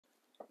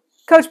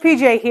Coach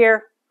PJ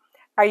here.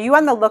 Are you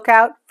on the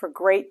lookout for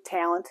great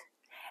talent?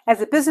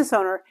 As a business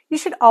owner, you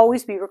should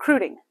always be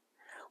recruiting.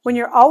 When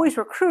you're always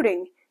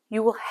recruiting,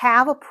 you will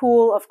have a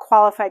pool of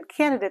qualified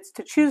candidates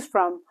to choose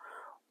from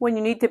when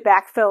you need to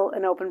backfill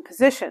an open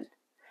position.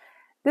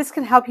 This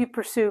can help you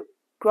pursue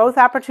growth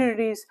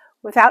opportunities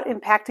without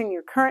impacting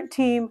your current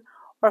team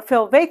or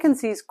fill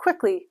vacancies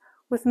quickly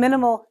with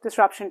minimal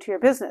disruption to your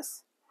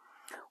business.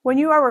 When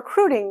you are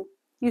recruiting,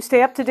 you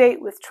stay up to date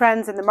with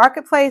trends in the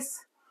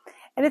marketplace,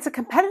 and it's a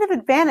competitive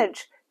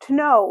advantage to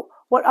know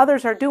what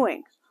others are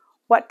doing,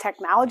 what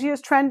technology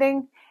is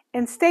trending,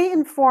 and stay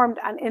informed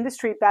on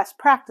industry best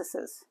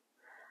practices.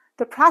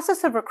 The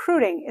process of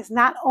recruiting is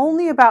not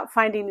only about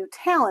finding new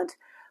talent,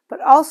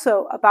 but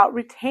also about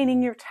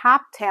retaining your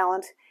top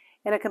talent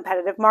in a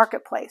competitive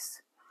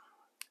marketplace.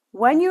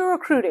 When you're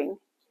recruiting,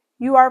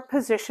 you are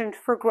positioned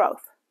for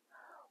growth,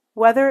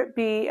 whether it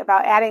be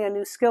about adding a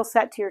new skill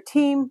set to your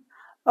team,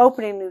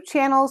 opening new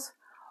channels,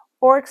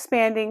 or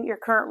expanding your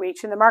current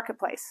reach in the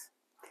marketplace.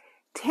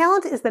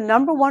 Talent is the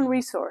 #1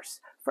 resource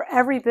for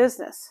every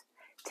business.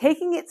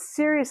 Taking it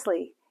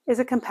seriously is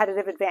a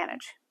competitive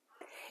advantage.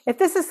 If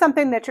this is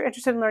something that you're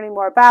interested in learning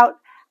more about,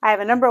 I have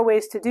a number of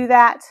ways to do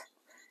that.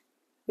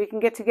 We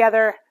can get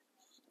together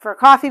for a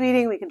coffee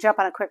meeting, we can jump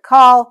on a quick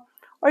call,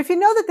 or if you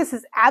know that this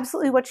is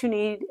absolutely what you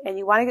need and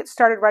you want to get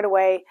started right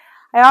away,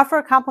 I offer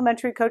a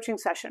complimentary coaching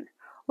session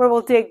where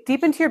we'll dig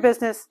deep into your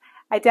business,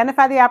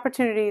 identify the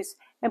opportunities,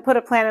 and put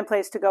a plan in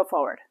place to go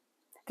forward.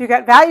 If you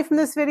got value from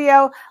this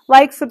video,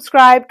 like,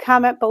 subscribe,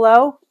 comment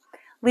below.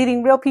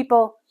 Leading real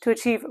people to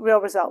achieve real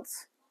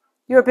results.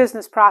 Your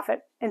business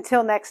profit.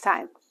 Until next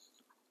time.